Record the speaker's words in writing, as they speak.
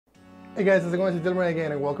Hey guys, it's going to Dilmer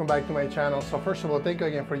again and welcome back to my channel. So first of all, thank you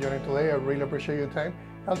again for joining today. I really appreciate your time.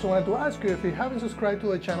 I also wanted to ask you, if you haven't subscribed to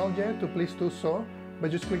the channel yet, to please do so by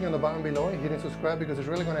just clicking on the button below and hitting subscribe, because it's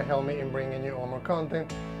really going to help me in bringing you all more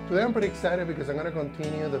content. Today I'm pretty excited because I'm going to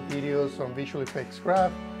continue the videos on Visual Effects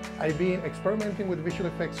Graph. I've been experimenting with Visual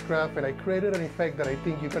Effects Graph and I created an effect that I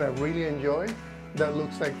think you're going to really enjoy that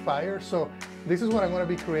looks like fire. So this is what I'm going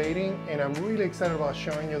to be creating and I'm really excited about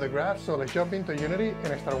showing you the graph. So let's jump into Unity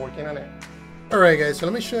and start working on it. Alright guys, so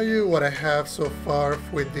let me show you what I have so far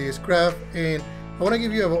with this graph, and I want to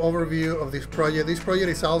give you an overview of this project. This project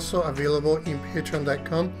is also available in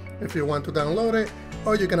patreon.com if you want to download it,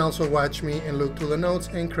 or you can also watch me and look through the notes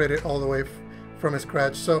and create it all the way from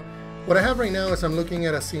scratch. So what I have right now is I'm looking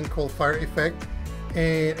at a scene called Fire Effect,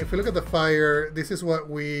 and if you look at the fire, this is what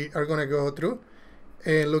we are going to go through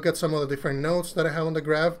and look at some of the different nodes that I have on the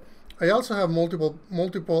graph. I also have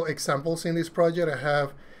multiple examples in this project. I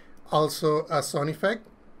have also a sun effect.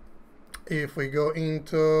 If we go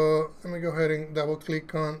into, let me go ahead and double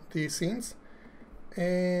click on the scenes,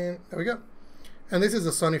 and there we go. And this is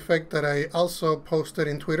the sun effect that I also posted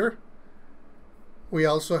in Twitter. We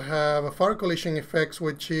also have a fire collision effects,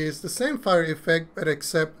 which is the same fire effect, but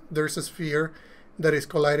except there's a sphere that is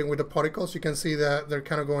colliding with the particles. You can see that they're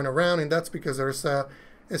kind of going around, and that's because there's a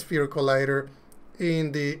sphere collider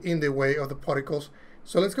in the way of the particles.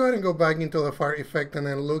 So let's go ahead and go back into the fire effect and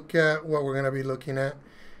then look at what we're going to be looking at.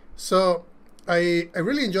 So I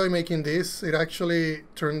really enjoy making this. It actually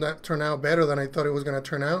turned out better than I thought it was going to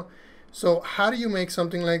turn out. So how do you make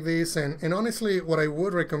something like this? And honestly, what I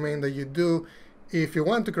would recommend that you do if you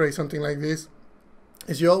want to create something like this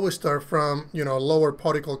is you always start from, lower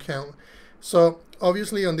particle count. So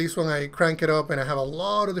obviously on this one I crank it up and I have a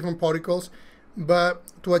lot of different particles, but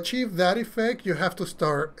to achieve that effect you have to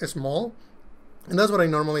start small. And that's what I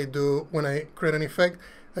normally do when I create an effect.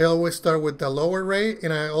 I always start with the lower rate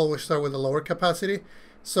and I always start with the lower capacity.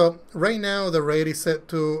 So right now the rate is set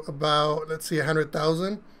to about, let's see,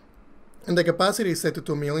 100,000. And the capacity is set to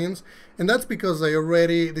 2 millions. And that's because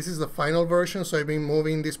this is the final version. So I've been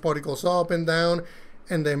moving these particles up and down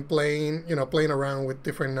and then playing around with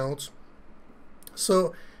different nodes.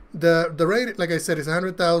 So the rate, like I said, is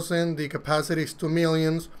 100,000. The capacity is 2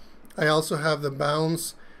 millions. I also have the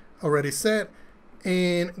bounds already set.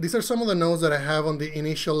 And these are some of the nodes that I have on the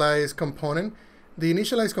initialize component. The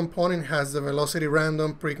initialize component has the velocity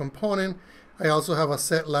random pre-component. I also have a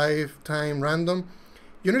set lifetime random.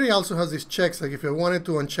 Unity also has these checks, like if you wanted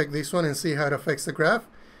to uncheck this one and see how it affects the graph,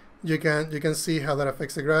 you can see how that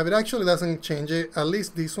affects the graph. It actually doesn't change it, at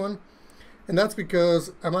least this one. And that's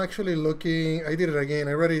because I'm actually looking, I did it again,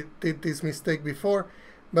 I already did this mistake before,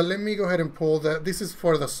 but let me go ahead and pull that. This is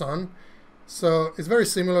for the sun. So it's very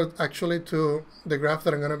similar actually to the graph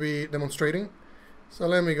that I'm going to be demonstrating. So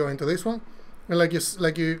let me go into this one. And like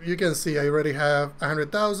you can see, I already have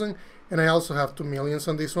 100,000 and I also have 2 millions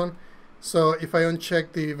on this one. So if I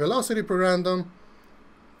uncheck the velocity per random,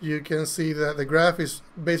 you can see that the graph is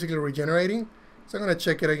basically regenerating. So I'm going to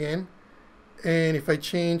check it again. And if I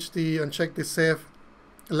uncheck the set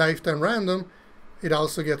lifetime random, it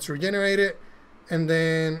also gets regenerated. And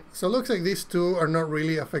then, so it looks like these two are not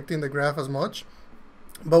really affecting the graph as much.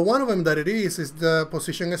 But one of them that it is the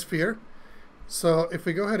position sphere. So if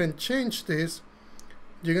we go ahead and change this,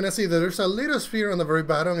 you're going to see that there's a little sphere on the very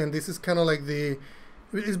bottom. And this is kind of like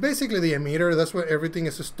it's basically the emitter. That's where everything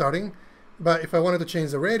is starting. But if I wanted to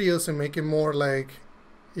change the radius and make it more like,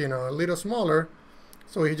 a little smaller,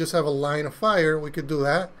 so we just have a line of fire, we could do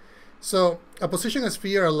that. So a position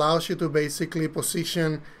sphere allows you to basically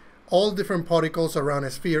position all different particles around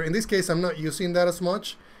a sphere. In this case, I'm not using that as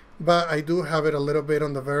much, but I do have it a little bit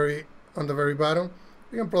on the very bottom.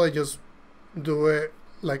 You can probably just do it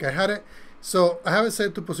like I had it. So I have it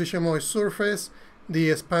set to position mode surface.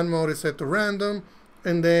 The span mode is set to random,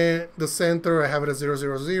 and then the center I have it at 0,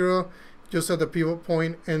 0, 0, just at the pivot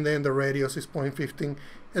point, and then the radius is 0.15,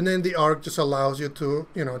 and then the arc just allows you to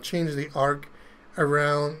change the arc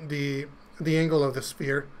around the angle of the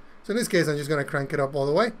sphere. So in this case, I'm just going to crank it up all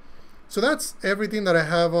the way. So that's everything that I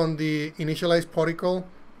have on the initialized particle.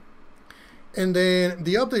 And then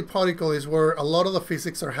the update particle is where a lot of the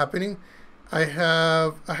physics are happening. I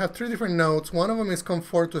have 3 different nodes. One of them is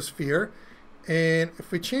conform to sphere. And if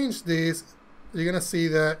we change this, you're going to see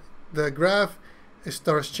that the graph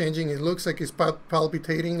starts changing. It looks like it's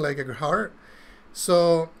palpitating like a heart.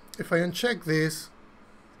 So if I uncheck this,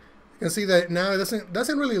 you can see that now it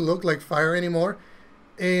doesn't really look like fire anymore.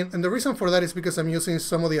 And the reason for that is because I'm using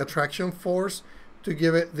some of the attraction force to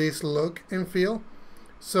give it this look and feel.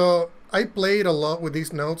 So I played a lot with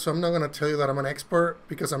these nodes, so I'm not going to tell you that I'm an expert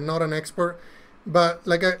because I'm not an expert. But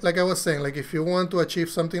like I was saying, like if you want to achieve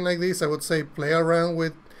something like this, I would say play around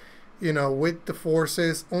with, you know, with the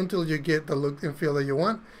forces until you get the look and feel that you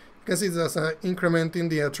want. You can see that's incrementing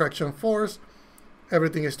the attraction force.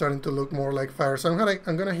 Everything is starting to look more like fire. So I'm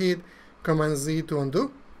gonna hit Command Z to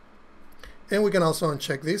undo, and we can also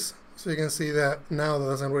uncheck this. So you can see that now that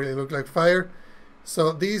doesn't really look like fire.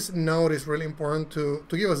 So this node is really important to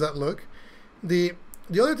give us that look. The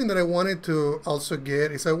other thing that I wanted to also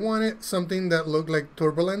get is I wanted something that looked like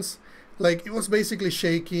turbulence. Like it was basically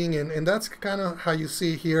shaking, and that's kind of how you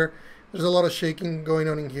see here. There's a lot of shaking going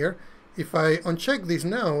on in here. If I uncheck this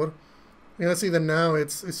node, you're gonna see that now it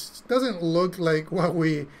doesn't look like what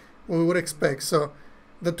we would expect. So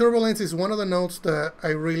the turbulence is one of the nodes that I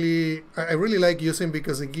really like using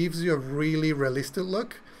because it gives you a really realistic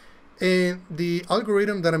look. And the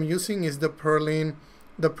algorithm that I'm using is the Perlin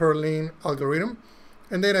algorithm.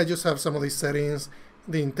 And then I just have some of these settings.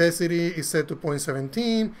 The intensity is set to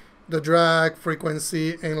 0.17, the drag,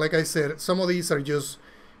 frequency, and like I said, some of these are just,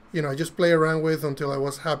 you know, I just play around with until I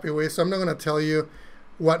was happy with. So I'm not gonna tell you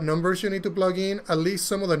what numbers you need to plug in, at least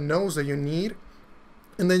some of the nodes that you need.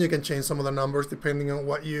 And then you can change some of the numbers depending on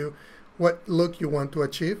what look you want to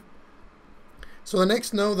achieve. So the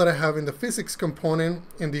next node that I have in the physics component,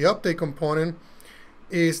 in the update component,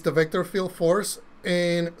 is the vector field force.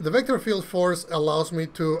 And the vector field force allows me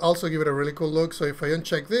to also give it a really cool look. So if I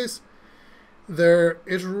uncheck this, there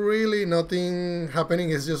is really nothing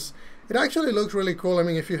happening. It's just, it actually looks really cool. I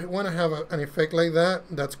mean, if you want to have an effect like that,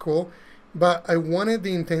 that's cool. But I wanted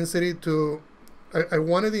the intensity to, I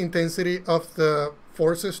wanted the intensity of the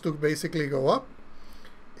forces to basically go up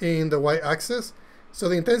in the y-axis. So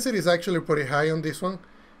the intensity is actually pretty high on this one.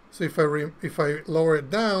 So if I lower it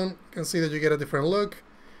down, you can see that you get a different look.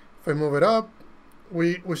 If I move it up,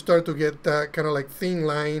 we start to get that kind of like thin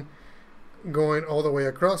line going all the way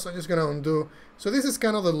across. I'm just gonna undo. So this is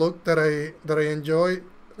kind of the look that I enjoy,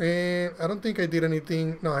 and I don't think I did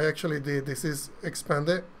anything. No, I actually did. This is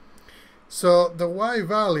expanded. So the Y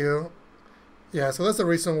value, yeah, so that's the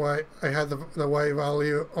reason why I had the Y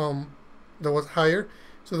value that was higher.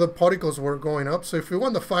 So the particles were going up. So if you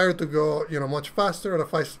want the fire to go, you know, much faster at a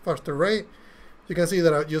faster rate, you can see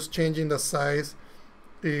that I'm just changing the size,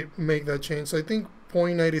 it make that change. So I think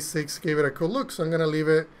 0.96 gave it a cool look. So I'm gonna leave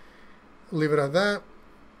it at that.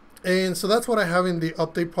 And so that's what I have in the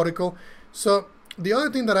update particle. So the other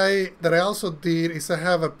thing that I also did is I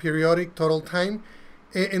have a periodic total time,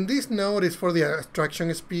 and this node is for the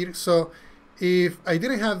attraction speed. So if I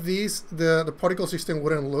didn't have these, the particle system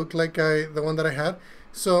wouldn't look like the one that I had.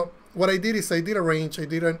 So what I did is I did a range. I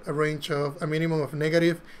did a range of a minimum of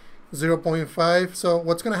negative 0.5. So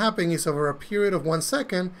what's going to happen is over a period of 1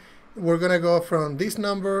 second, we're going to go from this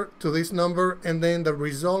number to this number, and then the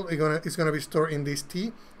result is going to be stored in this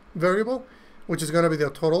t variable, which is going to be the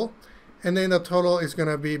total. And then the total is going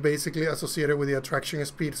to be basically associated with the attraction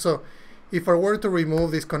speed. So if I were to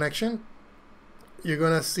remove this connection, you're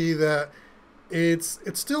going to see that it's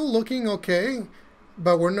still looking okay,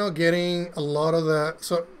 but we're not getting a lot of that.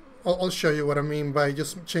 So I'll show you what I mean by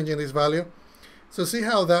just changing this value. So see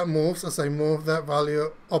how that moves as I move that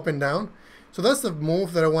value up and down. So that's the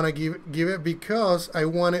move that I want to give it, because I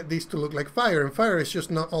wanted this to look like fire, and fire is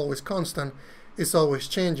just not always constant, it's always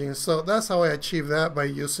changing. So that's how I achieve that, by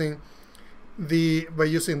using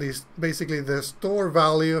this, basically the store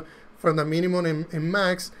value from the minimum and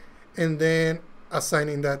max, and then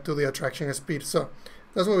assigning that to the attraction speed. So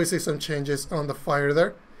that's why we see some changes on the fire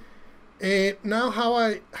there. And now how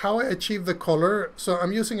I achieve the color. So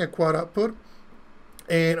I'm using a quad output,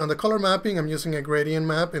 and on the color mapping I'm using a gradient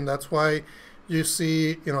map, and that's why you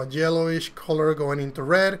see, you know, yellowish color going into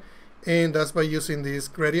red, and that's by using this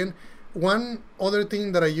gradient. One other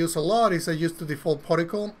thing that I use a lot is I use the default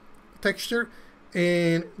particle texture,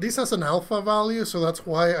 and this has an alpha value, so that's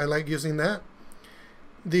why I like using that.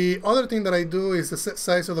 The other thing that I do is the set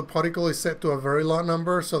size of the particle is set to a very low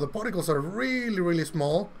number, so the particles are really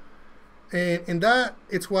small, and that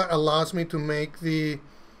it's what allows me to make the,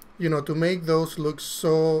 you know, to make those look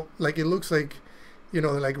so like it looks like, you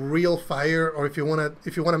know, like real fire. Or if you want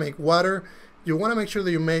to make water, you want to make sure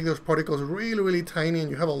that you make those particles really tiny, and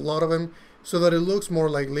you have a lot of them, so that it looks more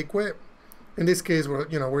like liquid. In this case,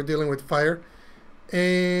 we're dealing with fire.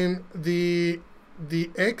 And the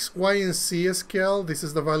X, Y, and Z scale, this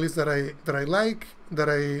is the values that I like, that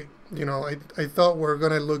I thought were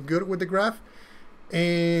gonna look good with the graph.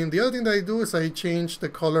 And the other thing that I do is I change the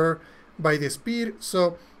color by the speed.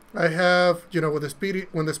 So I have, you know, when the speed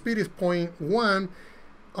is 0.1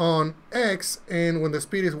 on X, and when the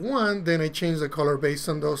speed is 1, then I change the color based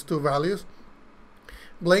on those two values.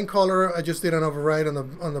 Blend color, I just did an override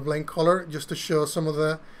on the blend color just to show some of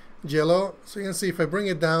the yellow. So you can see if I bring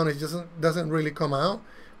it down, it doesn't really come out.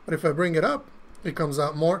 But if I bring it up, it comes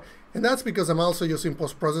out more. And that's because I'm also using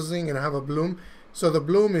post-processing and I have a bloom. So the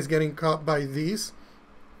bloom is getting caught by these.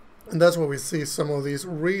 And that's where we see some of these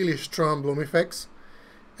really strong bloom effects.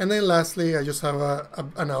 And then lastly, I just have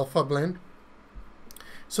an alpha blend.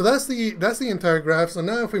 So that's the entire graph. So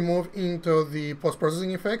now if we move into the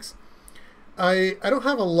post-processing effects, I don't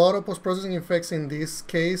have a lot of post-processing effects in this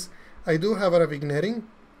case. I do have a vignetting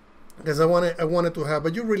because I wanted to have,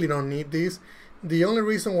 but you really don't need these. The only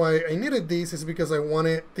reason why I needed these is because I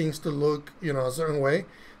wanted things to look, a certain way.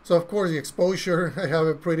 So of course the exposure,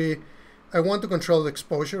 I want to control the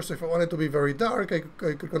exposure. So if I want it to be very dark, I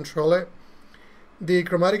could control it. The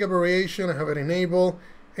chromatic aberration, I have it enabled.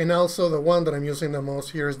 And also the one that I'm using the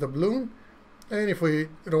most here is the bloom. And if we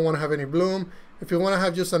don't want to have any bloom, if you want to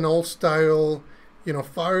have just an old style,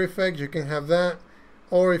 fire effect, you can have that.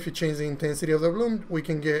 Or if you change the intensity of the bloom, we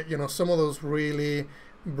can get, some of those really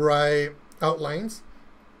bright outlines.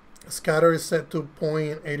 Scatter is set to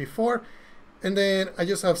 0.84. And then I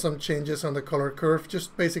just have some changes on the color curve,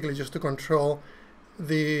 basically just to control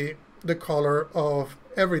the color of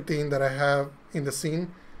everything that I have in the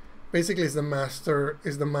scene. Basically is the master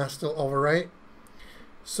override.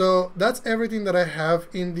 So that's everything that I have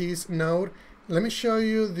in this node. Let me show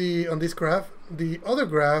you on this graph, the other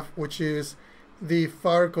graph, which is the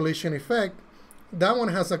fire collision effect. That one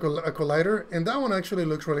has a collider, and that one actually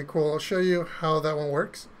looks really cool. I'll show you how that one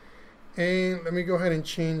works. And let me go ahead and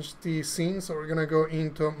change the scene. So we're gonna go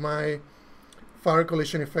into my fire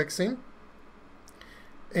collision effect scene.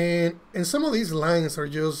 And some of these lines are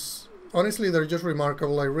just, honestly, they're just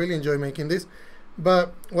remarkable. I really enjoy making this.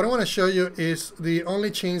 But what I want to show you is the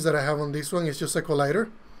only change that I have on this one is just a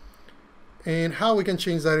collider. And how we can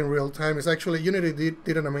change that in real time is actually Unity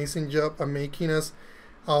did an amazing job of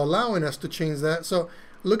allowing us to change that. So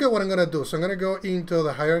look at what I'm going to do. So I'm going to go into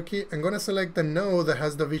the hierarchy. I'm going to select the node that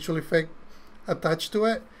has the visual effect attached to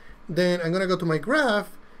it. Then I'm going to go to my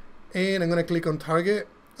graph and I'm going to click on target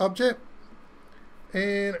object.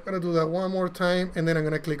 And I'm going to do that one more time, and then I'm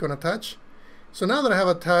going to click on attach. So now that I have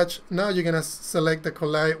attached, now you're going to select the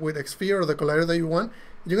collide with Xsphere or the collider that you want.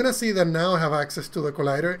 You're going to see that now I have access to the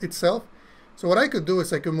collider itself. So what I could do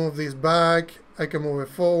is I could move this back, I can move it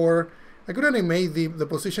forward. I could animate the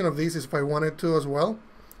position of these if I wanted to as well,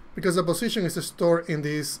 because the position is stored in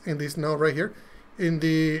this node right here, in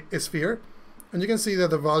the sphere. And you can see that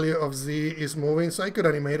the value of Z is moving, so I could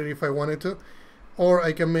animate it if I wanted to. Or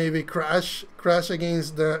I can maybe crash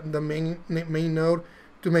against the main node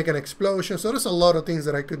to make an explosion. So there's a lot of things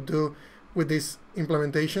that I could do with this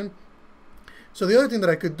implementation. So the other thing that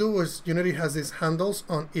I could do is Unity has these handles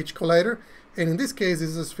on each collider. And in this case, this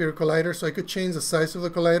is a sphere collider. So I could change the size of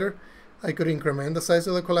the collider. I could increment the size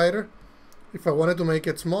of the collider. If I wanted to make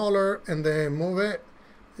it smaller and then move it,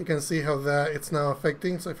 you can see how that it's now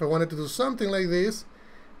affecting. So if I wanted to do something like this,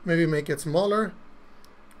 maybe make it smaller.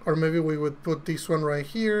 Or maybe we would put this one right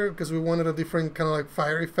here because we wanted a different kind of like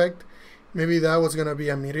fire effect. Maybe that was going to be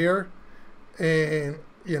a meteor. And,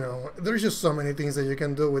 there's just so many things that you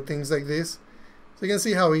can do with things like this. So you can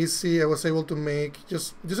see how easy I was able to make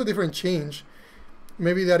just a different change.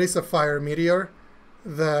 Maybe that is a fire meteor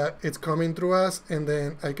that it's coming through us. And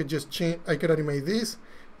then I could just change, I could animate this.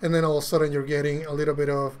 And then all of a sudden you're getting a little bit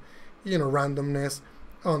of, randomness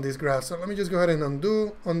on this graph. So let me just go ahead and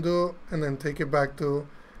undo, and then take it back to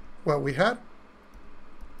what we had,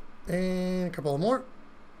 and a couple more.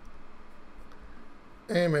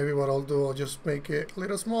 And maybe what I'll do, I'll just make it a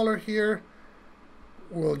little smaller here.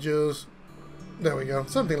 There we go,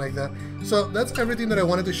 something like that. So that's everything that I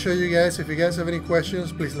wanted to show you guys. If you guys have any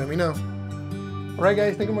questions, please let me know. Alright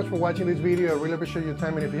guys, thank you much for watching this video. I really appreciate your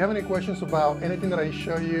time, and if you have any questions about anything that I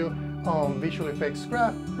show you on Visual FX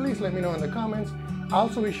Graph, please let me know in the comments.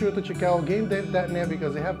 Also be sure to check out GameDev.net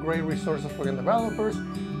because they have great resources for game developers.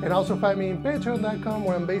 And also find me in Patreon.com,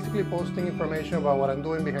 where I'm basically posting information about what I'm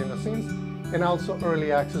doing behind the scenes, and also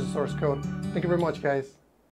early access source code. Thank you very much, guys.